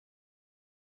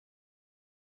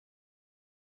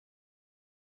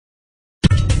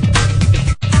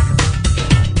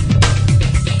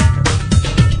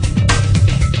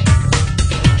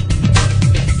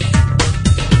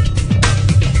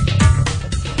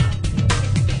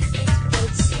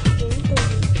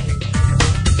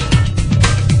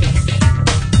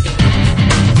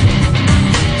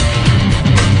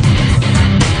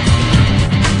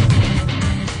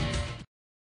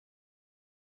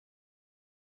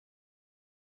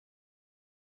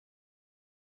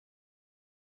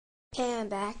Okay, I'm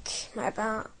back.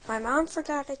 My mom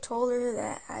forgot I told her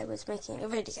that I was making a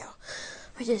video,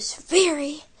 which is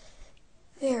very,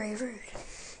 very rude.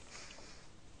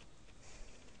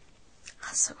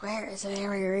 I swear it's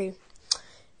very rude.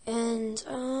 And,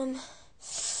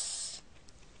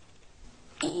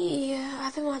 yeah,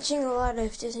 I've been watching a lot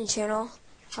of Disney Channel.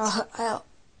 I'll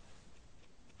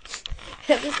have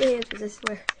this video because I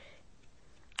swear.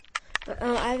 But,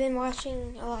 I've been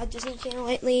watching a lot of Disney Channel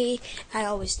lately. I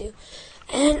always do.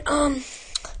 And,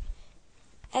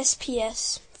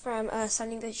 SPS from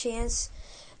Sunny the Chance,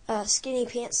 Skinny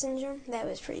Pants Syndrome. That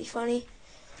was pretty funny.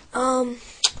 I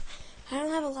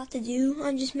don't have a lot to do.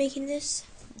 I'm just making this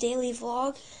daily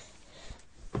vlog.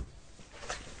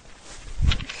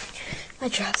 I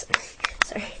dropped something.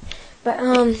 Sorry. But, I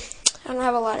don't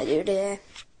have a lot to do today.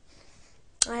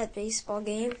 I had a baseball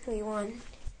game. We won.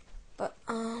 But,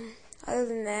 other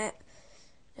than that,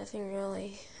 nothing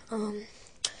really. I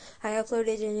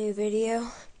uploaded a new video.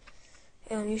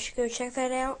 You should go check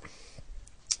that out.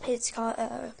 It's called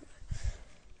a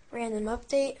random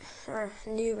update, or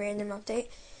new random update.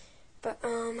 But,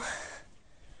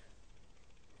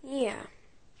 yeah.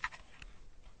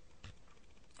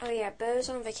 Oh yeah, Bo's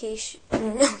on vacation.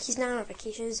 No, he's not on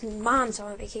vacation. His mom's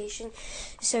on vacation.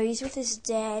 So he's with his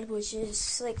dad, which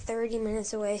is like 30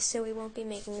 minutes away, so we won't be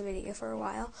making a video for a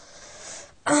while.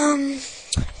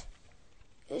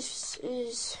 This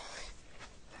is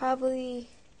probably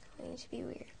going to be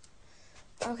weird.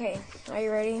 Okay, are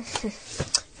you ready?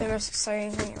 The most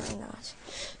exciting thing right now.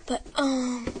 But,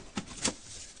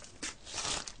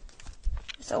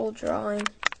 it's an old drawing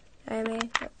I made,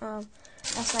 but,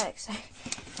 that's not exciting.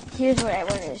 Here's what I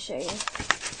wanted to show you.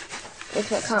 It's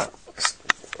what comics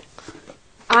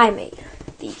I made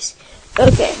these.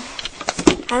 Okay.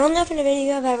 I don't know if in a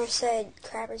video I've ever said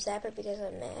crap or zapper because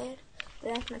I'm mad.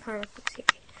 But that's my comic book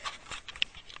series.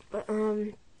 But,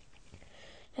 it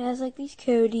has like these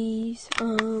Codys,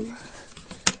 okay.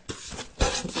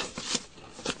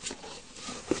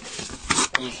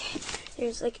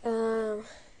 There's like,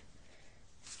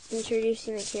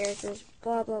 introducing the characters,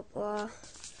 blah, blah, blah.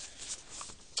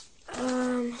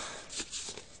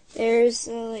 There's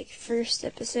the, like, first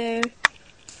episode,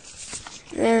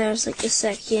 and then there's, like, the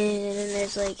second, and then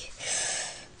there's, like,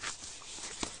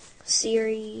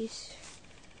 series.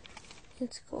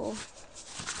 It's cool.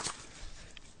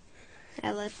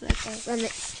 I love that guy.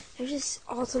 There's this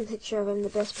awesome picture of him, the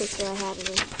best picture I have of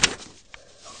him.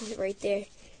 Right there.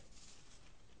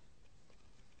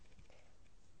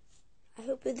 I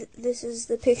hope this is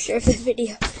the picture of the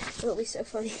video. It'll be so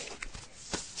funny.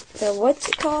 So what's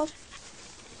it called?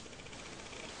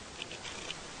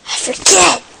 I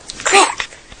forget! Crap!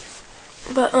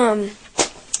 But,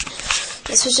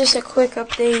 this was just a quick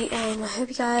update. I hope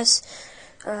you guys,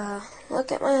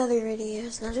 look at my other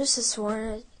videos, not just this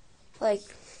one. Like,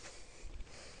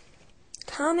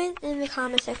 comment in the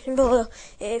comment section below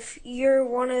if you're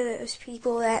one of those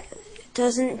people that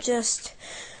doesn't just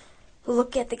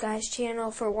look at the guy's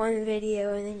channel for one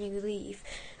video and then you leave.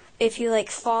 If you, like,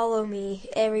 follow me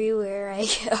everywhere I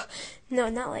go. No,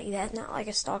 not like that. Not like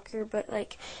a stalker, but,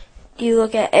 like, you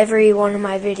look at every one of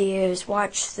my videos,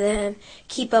 watch them,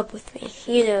 keep up with me.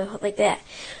 You know, like that.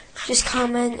 Just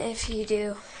comment if you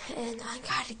do. And I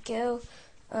gotta go.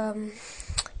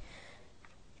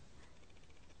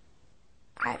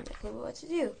 I have no clue what to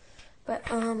do. But,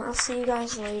 I'll see you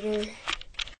guys later.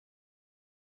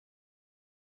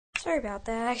 Sorry about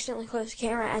that. I accidentally closed the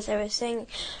camera as I was saying.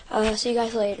 See you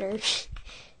guys later.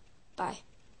 Bye.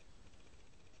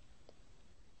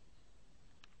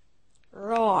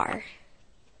 Roar.